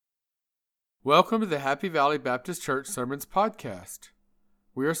Welcome to the Happy Valley Baptist Church Sermons Podcast.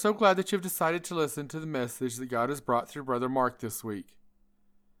 We are so glad that you have decided to listen to the message that God has brought through Brother Mark this week.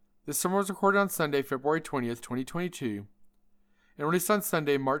 This sermon was recorded on Sunday, February 20th, 2022, and released on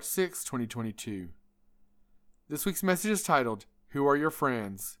Sunday, March 6th, 2022. This week's message is titled, Who Are Your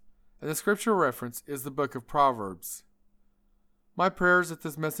Friends? And the scripture reference is the book of Proverbs. My prayer is that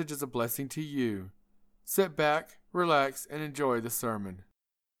this message is a blessing to you. Sit back, relax, and enjoy the sermon.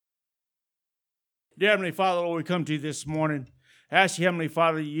 Dear Heavenly Father, Lord, we come to you this morning. I ask you, Heavenly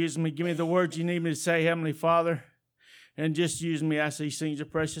Father, to use me. Give me the words you need me to say, Heavenly Father. And just use me. I ask these things in your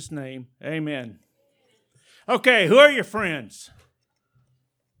precious name. Amen. Okay, who are your friends?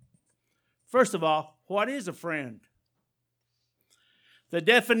 First of all, what is a friend? The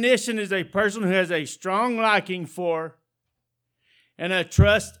definition is a person who has a strong liking for and a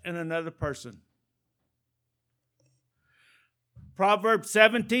trust in another person. Proverbs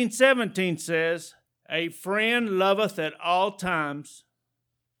 17:17 says, a friend loveth at all times,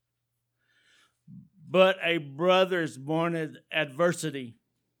 but a brother is born in adversity.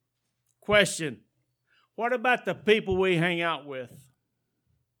 Question, what about the people we hang out with?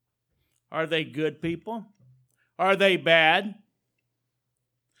 Are they good people? Are they bad?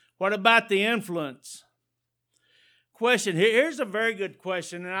 What about the influence? Question, here's a very good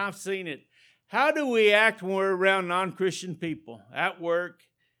question, and I've seen it. How do we act when we're around non-Christian people, at work,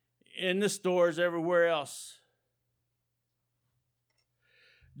 in the stores, everywhere else?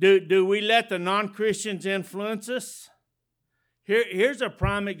 Do we let the non-Christians influence us? Here's a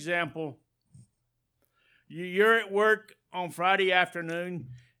prime example. You're at work on Friday afternoon,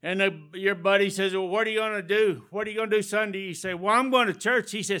 and your buddy says, well, what are you going to do? What are you going to do Sunday? You say, well, I'm going to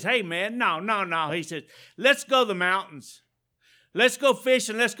church. He says, hey, man, no. He says, let's go to the mountains. Let's go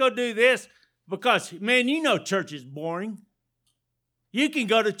fishing. Let's go do this. Because, man, you know church is boring. You can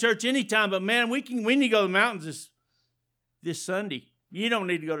go to church anytime, but, man, we need to go to the mountains this Sunday. You don't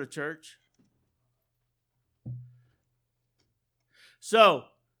need to go to church. So,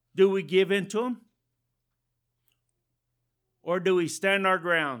 do we give in to them? Or do we stand our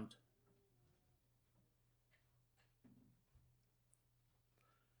ground?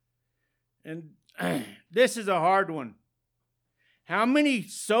 And this is a hard one. How many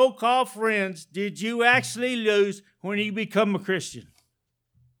so-called friends did you actually lose when you become a Christian?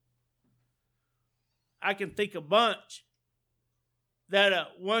 I can think a bunch that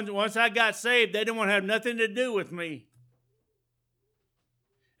once I got saved, they didn't want to have nothing to do with me.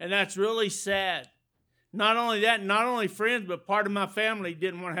 And that's really sad. Not only that, not only friends, but part of my family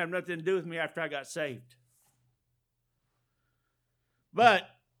didn't want to have nothing to do with me after I got saved. But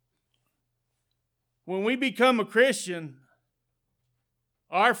when we become a Christian,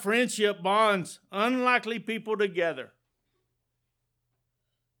 our friendship bonds unlikely people together.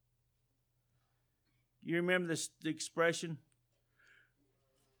 You remember the expression?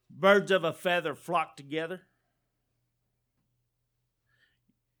 Birds of a feather flock together.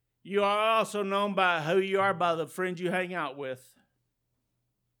 You are also known by who you are by the friends you hang out with.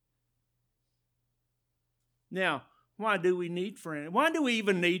 Now, why do we need friends? Why do we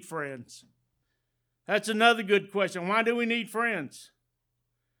even need friends? That's another good question. Why do we need friends?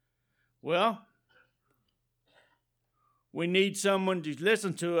 Well, we need someone to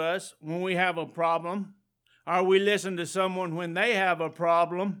listen to us when we have a problem. Or we listen to someone when they have a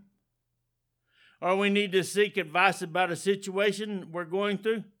problem. Or we need to seek advice about a situation we're going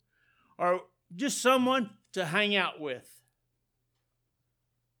through. Or just someone to hang out with.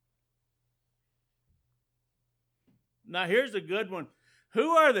 Now here's a good one.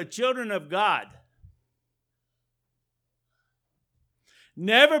 Who are the children of God?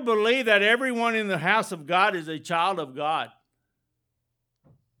 Never believe that everyone in the house of God is a child of God.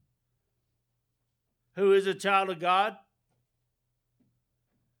 Who is a child of God?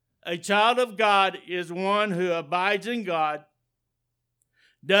 A child of God is one who abides in God,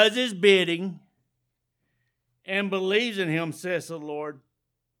 does his bidding, and believes in him, says the Lord.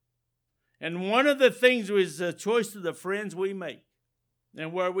 And one of the things is the choice of the friends we make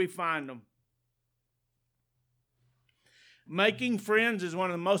and where we find them. Making friends is one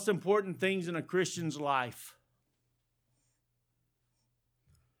of the most important things in a Christian's life.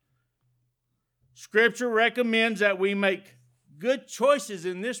 Scripture recommends that we make good choices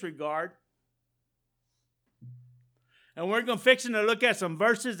in this regard. And we're going to look at some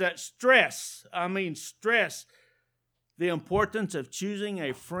verses that stress the importance of choosing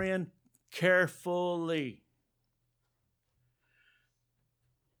a friend carefully.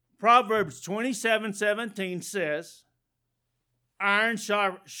 Proverbs 27:17 says, iron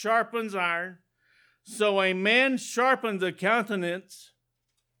sharpens iron, so a man sharpens the countenance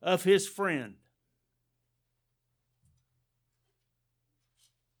of his friend.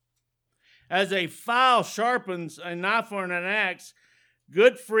 As a file sharpens a knife or an axe,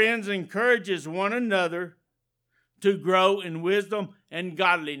 good friends encourages one another to grow in wisdom and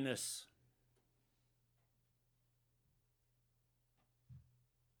godliness.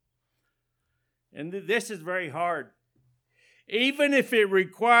 And this is very hard. Even if it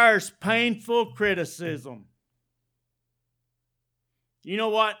requires painful criticism. You know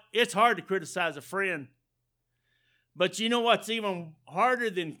what? It's hard to criticize a friend. But you know what's even harder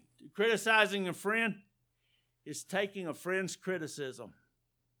than criticizing a friend? Is taking a friend's criticism.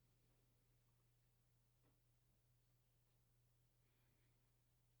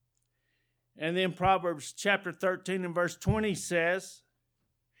 And then Proverbs chapter 13 and verse 20 says,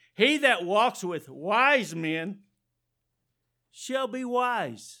 he that walks with wise men shall be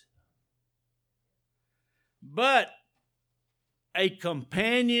wise, but a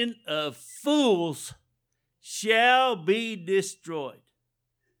companion of fools shall be destroyed.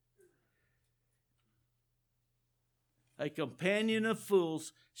 A companion of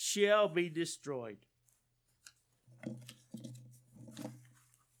fools shall be destroyed.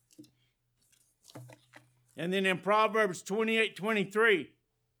 And then in Proverbs 28:23,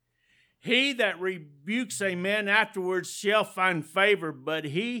 he that rebukes a man afterwards shall find favor, but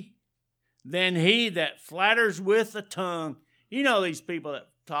he that flatters with the tongue. You know these people that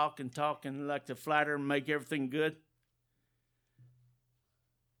talk and like to flatter and make everything good.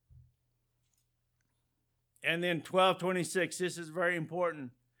 And then 12:26, this is very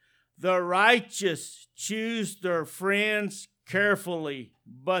important. The righteous choose their friends carefully,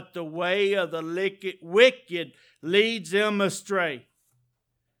 but the way of the wicked leads them astray.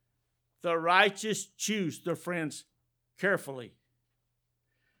 The righteous choose their friends carefully,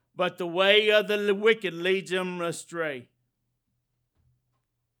 but the way of the wicked leads them astray.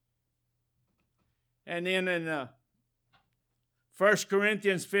 And then in 1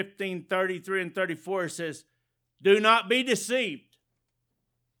 Corinthians 15:33 and 34, it says, do not be deceived.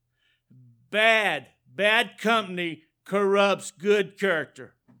 Bad company corrupts good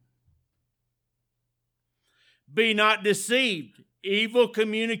character. Be not deceived. Evil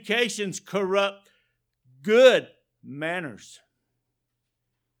communications corrupt good manners.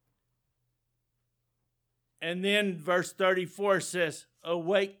 And then verse 34 says,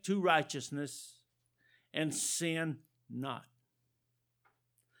 awake to righteousness and sin not.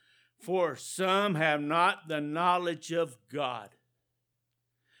 For some have not the knowledge of God.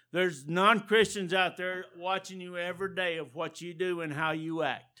 There's non-Christians out there watching you every day of what you do and how you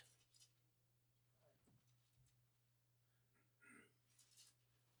act.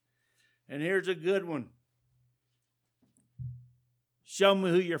 And here's a good one. Show me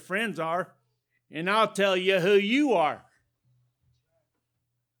who your friends are, and I'll tell you who you are.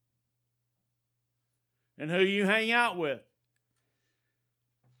 And who you hang out with.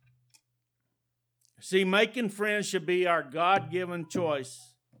 See, making friends should be our God-given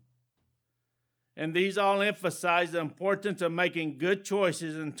choice. And these all emphasize the importance of making good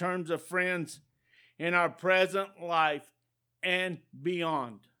choices in terms of friends in our present life and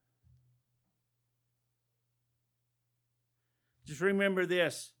beyond. Just remember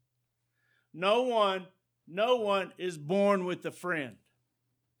this. No one is born with a friend.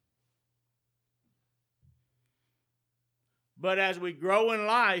 But as we grow in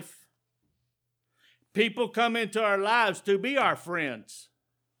life, people come into our lives to be our friends.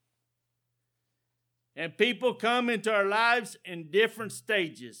 And people come into our lives in different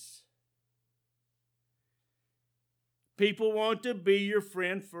stages. People want to be your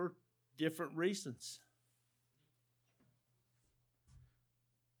friend for different reasons.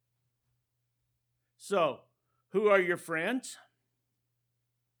 So, who are your friends?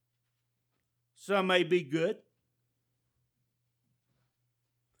 Some may be good.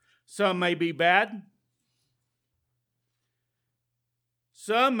 Some may be bad.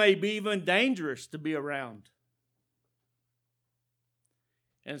 Some may be even dangerous to be around.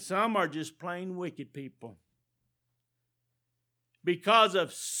 And some are just plain wicked people. Because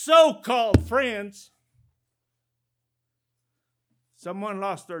of so-called friends, someone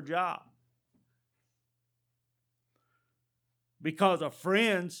lost their job. Because of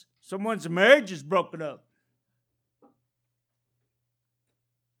friends, someone's marriage is broken up.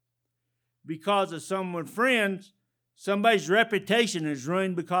 Because of someone's friends, somebody's reputation is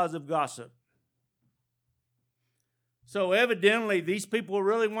ruined because of gossip. So evidently, these people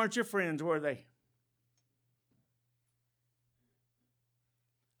really weren't your friends, were they?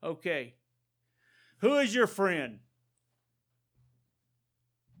 Okay. Who is your friend?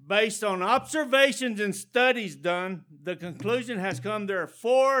 Based on observations and studies done, the conclusion has come there are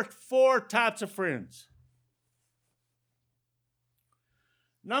four types of friends.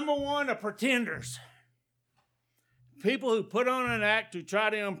 Number one are pretenders. People who put on an act to try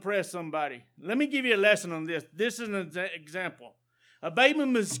to impress somebody. Let me give you a lesson on this. This is an example. A baby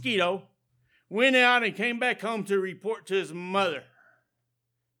mosquito went out and came back home to report to his mother.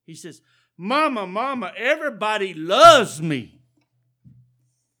 He says, Mama, everybody loves me.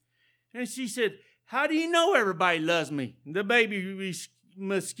 And she said, how do you know everybody loves me? The baby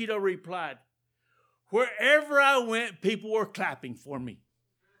mosquito replied, wherever I went, people were clapping for me.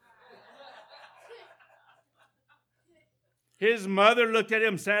 His mother looked at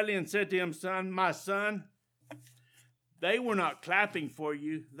him sadly and said to him, my son, they were not clapping for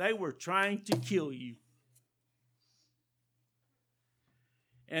you. They were trying to kill you.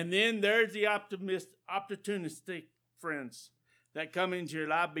 And then there's the opportunistic friends that come into your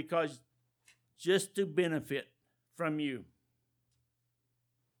life because just to benefit from you.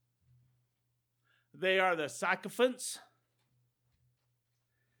 They are the sycophants.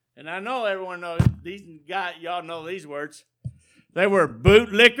 And I know everyone knows these guys, y'all know these words. They were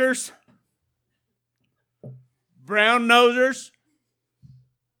bootlickers, brown nosers.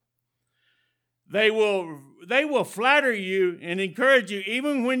 They will flatter you and encourage you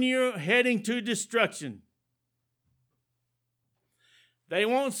even when you're heading to destruction. They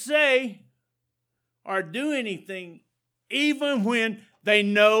won't say or do anything even when they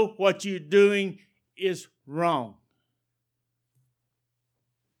know what you're doing is wrong.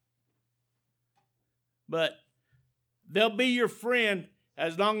 But they'll be your friend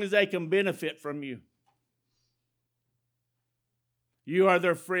as long as they can benefit from you. You are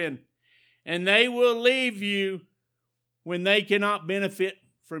their friend. And they will leave you when they cannot benefit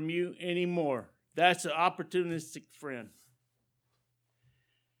from you anymore. That's an opportunistic friend.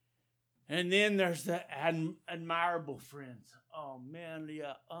 And then there's the admirable friends. Oh, man,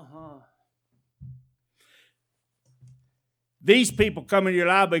 yeah, These people come into your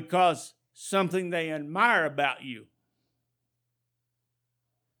life because something they admire about you.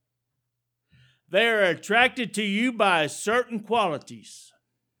 They are attracted to you by certain qualities.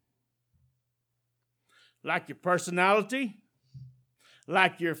 Like your personality,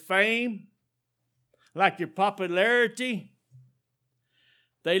 like your fame, like your popularity.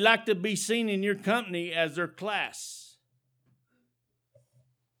 They like to be seen in your company as their class.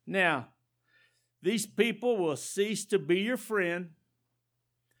 Now, these people will cease to be your friend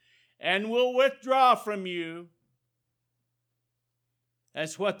and will withdraw from you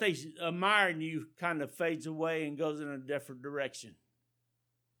as what they admire in you kind of fades away and goes in a different direction.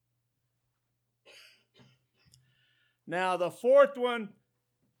 Now, the fourth one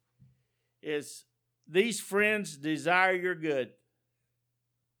is these friends desire your good.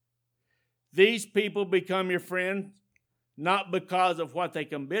 These people become your friends not because of what they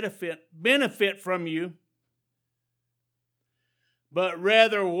can benefit from you, but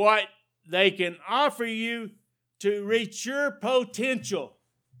rather what they can offer you to reach your potential.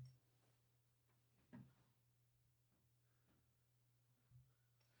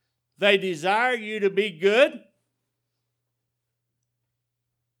 They desire you to be good.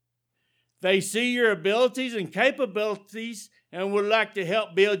 They see your abilities and capabilities and would like to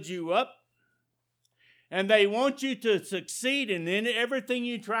help build you up. And they want you to succeed in everything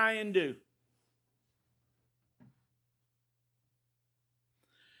you try and do.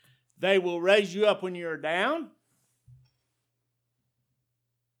 They will raise you up when you're down.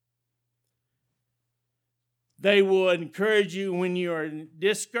 They will encourage you when you are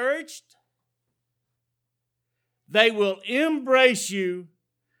discouraged. They will embrace you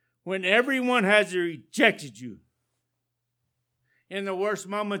when everyone has rejected you in the worst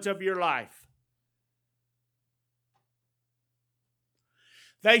moments of your life.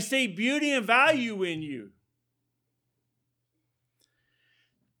 They see beauty and value in you.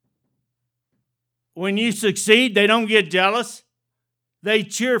 When you succeed, they don't get jealous. They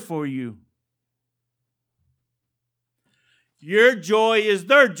cheer for you. Your joy is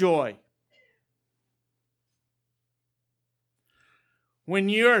their joy. When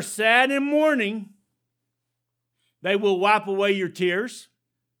you are sad and mourning, they will wipe away your tears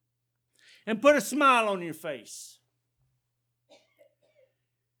and put a smile on your face.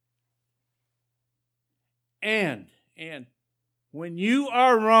 And when you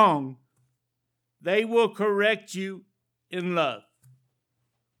are wrong, they will correct you in love.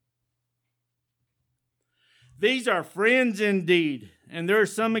 These are friends indeed. And there are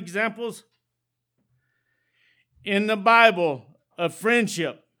some examples in the Bible of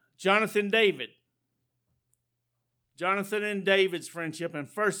friendship. Jonathan Jonathan and David's friendship in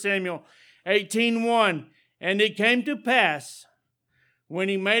 1 Samuel 18:1. And it came to pass, when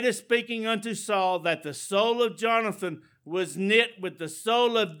he made a speaking unto Saul, that the soul of Jonathan was knit with the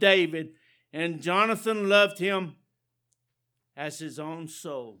soul of David, and Jonathan loved him as his own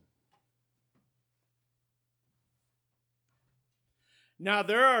soul. Now,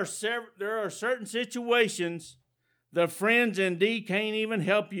 there are certain situations the friends indeed can't even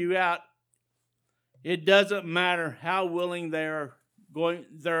help you out. It doesn't matter how willing they are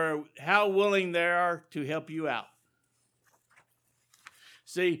to help you out.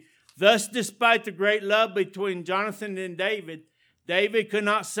 See, thus, despite the great love between Jonathan and David, David could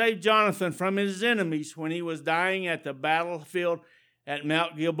not save Jonathan from his enemies when he was dying at the battlefield at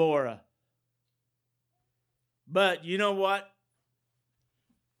Mount Gilboa. But you know what?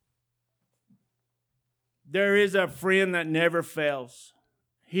 There is a friend that never fails.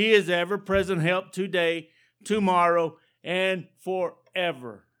 He is ever-present help today, tomorrow, and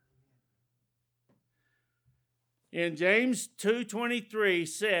forever. In James 2:23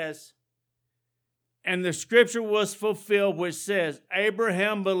 says, and the scripture was fulfilled, which says,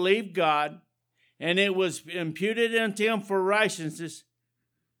 Abraham believed God, and it was imputed unto him for righteousness,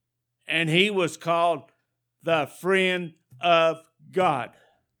 and he was called the friend of God.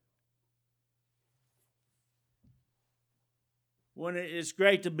 When it's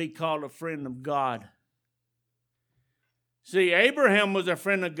great to be called a friend of God. See, Abraham was a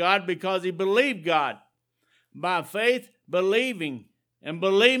friend of God because he believed God. By faith, believing. And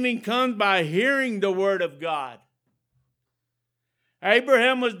believing comes by hearing the word of God.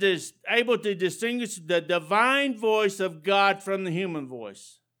 Abraham was able to distinguish the divine voice of God from the human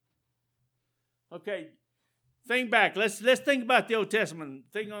voice. Okay, think back. Let's think about the Old Testament.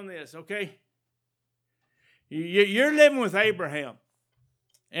 Think on this, okay? You're living with Abraham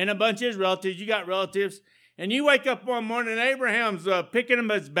and a bunch of his relatives. You got relatives. And you wake up one morning and Abraham's picking up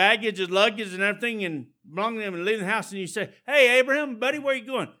his baggage, his luggage and everything and belonging to him and leaving the house. And you say, hey, Abraham, buddy, where are you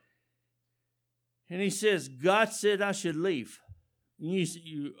going? And he says, God said I should leave. And you say,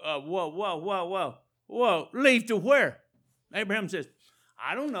 whoa. Leave to where? Abraham says,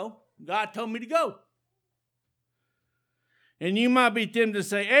 I don't know. God told me to go. And you might be tempted to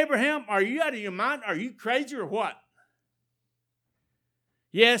say, Abraham, are you out of your mind? Are you crazy or what?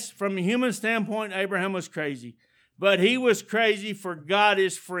 Yes, from a human standpoint, Abraham was crazy. But he was crazy for God,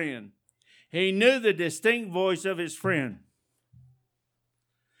 his friend. He knew the distinct voice of his friend.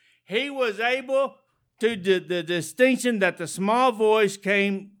 He was able to the distinction that the small voice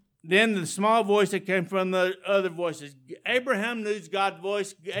came, then the small voice that came from the other voices. Abraham knew God's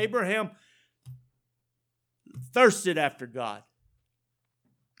voice. Abraham thirsted after God.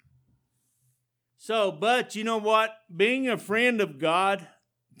 So, but you know what? Being a friend of God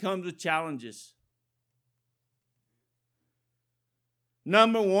comes with challenges.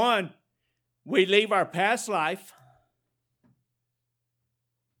 Number one, we leave our past life.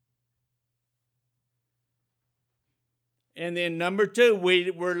 And then number two,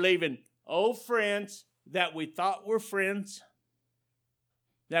 we're leaving old friends that we thought were friends,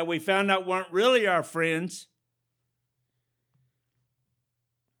 that we found out weren't really our friends.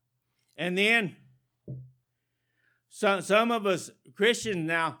 And then some of us Christians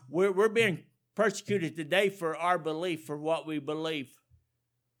now, we're being persecuted today for our belief, for what we believe.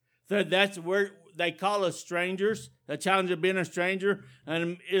 So that's where they call us strangers, the challenge of being a stranger,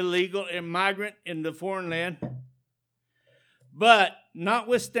 an illegal immigrant in the foreign land. But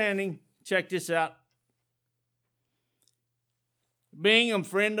notwithstanding, check this out. Being a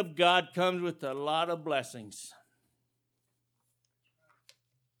friend of God comes with a lot of blessings.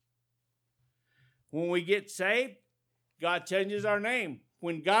 When we get saved, God changes our name.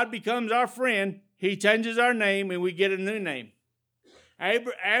 When God becomes our friend, he changes our name and we get a new name.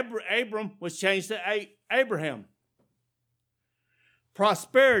 Abram was changed to Abraham.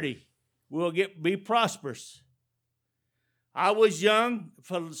 Prosperity will be prosperous. I was young,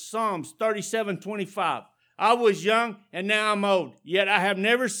 for Psalms 37:25. I was young and now I'm old, yet I have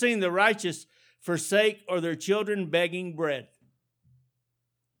never seen the righteous forsake or their children begging bread.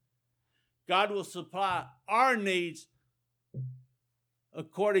 God will supply our needs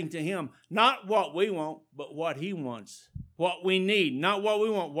according to him. Not what we want, but what he wants. What we need. Not what we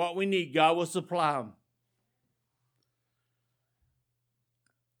want, what we need. God will supply them.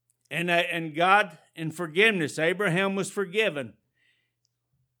 And God, in forgiveness, Abraham was forgiven.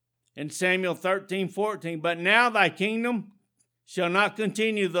 In Samuel 13:14, but now thy kingdom shall not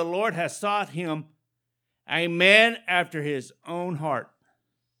continue. The Lord has sought him, a man after his own heart.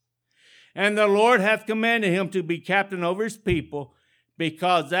 And the Lord hath commanded him to be captain over his people,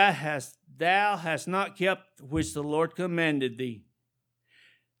 because thou thou hast not kept which the Lord commanded thee.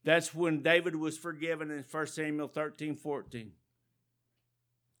 That's when David was forgiven in 1 Samuel 13:14.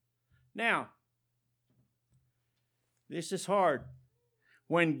 Now, this is hard.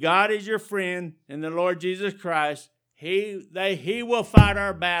 When God is your friend and the Lord Jesus Christ, He will fight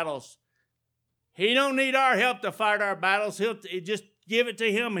our battles. He don't need our help to fight our battles. He'll just give it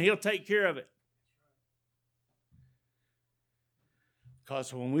to Him and He'll take care of it.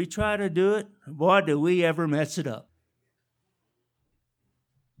 Because when we try to do it, boy, do we ever mess it up.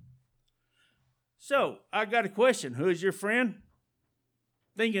 So, I got a question. Who is your friend?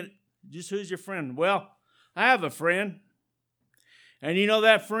 Thinking, just who's your friend? Well, I have a friend. And you know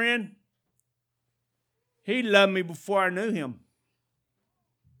that friend? He loved me before I knew him.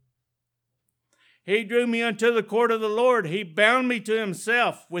 He drew me unto the court of the Lord. He bound me to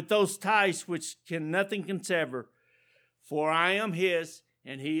Himself with those ties which nothing can sever. For I am His,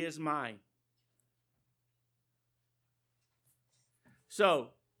 and He is mine. So,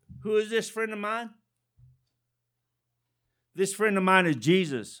 who is this friend of mine? This friend of mine is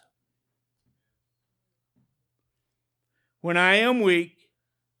Jesus. When I am weak,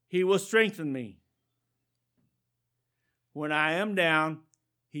 He will strengthen me. When I am down,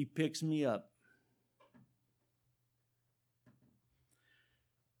 He picks me up.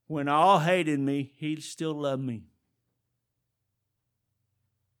 When all hated me, He still loved me.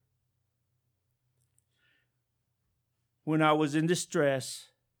 When I was in distress,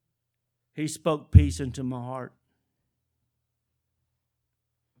 He spoke peace into my heart.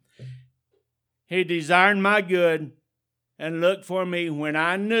 He desired my good and looked for me when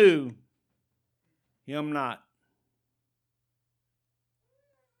I knew Him not.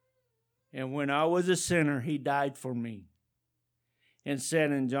 And when I was a sinner, He died for me. And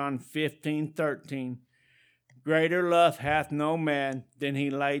said in John 15:13, greater love hath no man than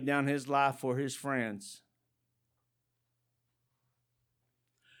he laid down his life for his friends.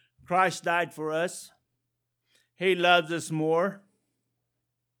 Christ died for us. He loves us more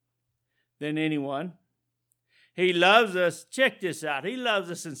than anyone. He loves us. Check this out. He loves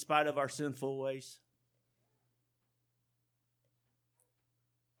us in spite of our sinful ways.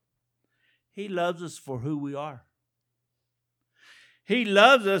 He loves us for who we are. He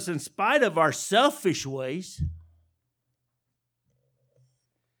loves us in spite of our selfish ways.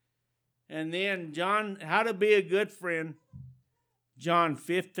 And then John, how to be a good friend. John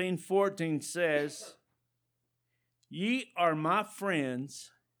 15:14 says, ye are my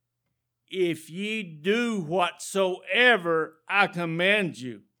friends if ye do whatsoever I command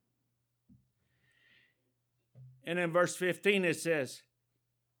you. And in verse 15 it says,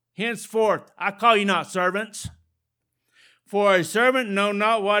 henceforth I call you not servants, for a servant know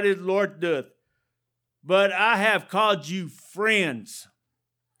not what his Lord doeth, but I have called you friends.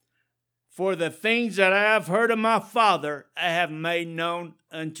 For the things that I have heard of my Father, I have made known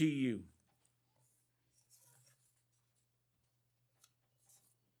unto you.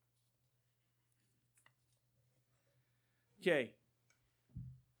 Okay.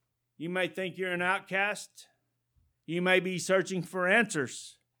 You may think you're an outcast. You may be searching for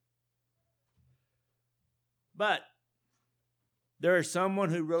answers. But there is someone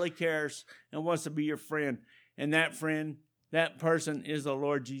who really cares and wants to be your friend. And that friend, that person is the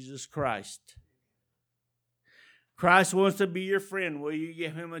Lord Jesus Christ. Christ wants to be your friend. Will you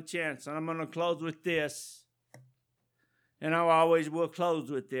give Him a chance? And I'm going to close with this. And I always will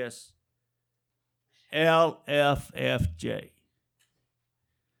close with this. LFFJ.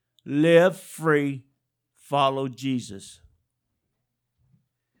 Live free, follow Jesus.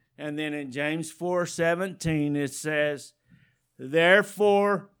 And then in James 4:17 it says,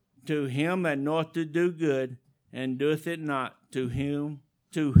 therefore to him that knoweth to do good, and doeth it not, to him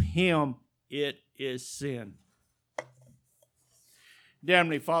it is sin. Dear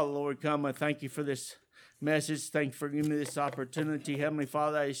Heavenly Father, Lord, come, I thank you for this message. Thank you for giving me this opportunity. Heavenly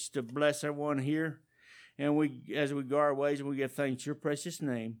Father, I ask you to bless everyone here. And as we go our ways, and we give thanks in your precious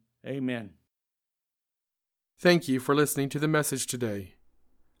name. Amen. Thank you for listening to the message today.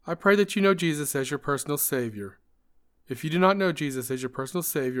 I pray that you know Jesus as your personal Savior. If you do not know Jesus as your personal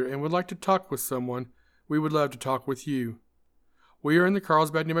Savior and would like to talk with someone, we would love to talk with you. We are in the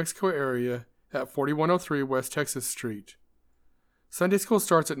Carlsbad, New Mexico area at 4103 West Texas Street. Sunday school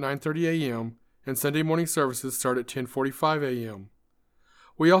starts at 9:30 a.m. and Sunday morning services start at 10:45 a.m.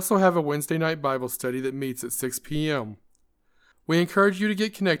 We also have a Wednesday night Bible study that meets at 6 p.m. We encourage you to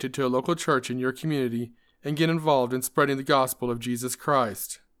get connected to a local church in your community and get involved in spreading the gospel of Jesus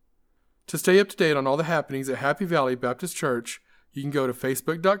Christ. To stay up to date on all the happenings at Happy Valley Baptist Church, you can go to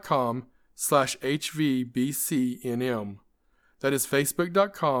facebook.com/HVBCNM. That is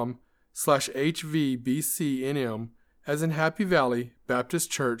facebook.com/HVBCNM. HVBCNM, as in Happy Valley Baptist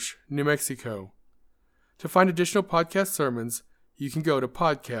Church, New Mexico. To find additional podcast sermons, you can go to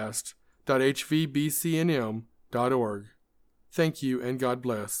podcast.hvbcnm.org. Thank you and God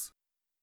bless.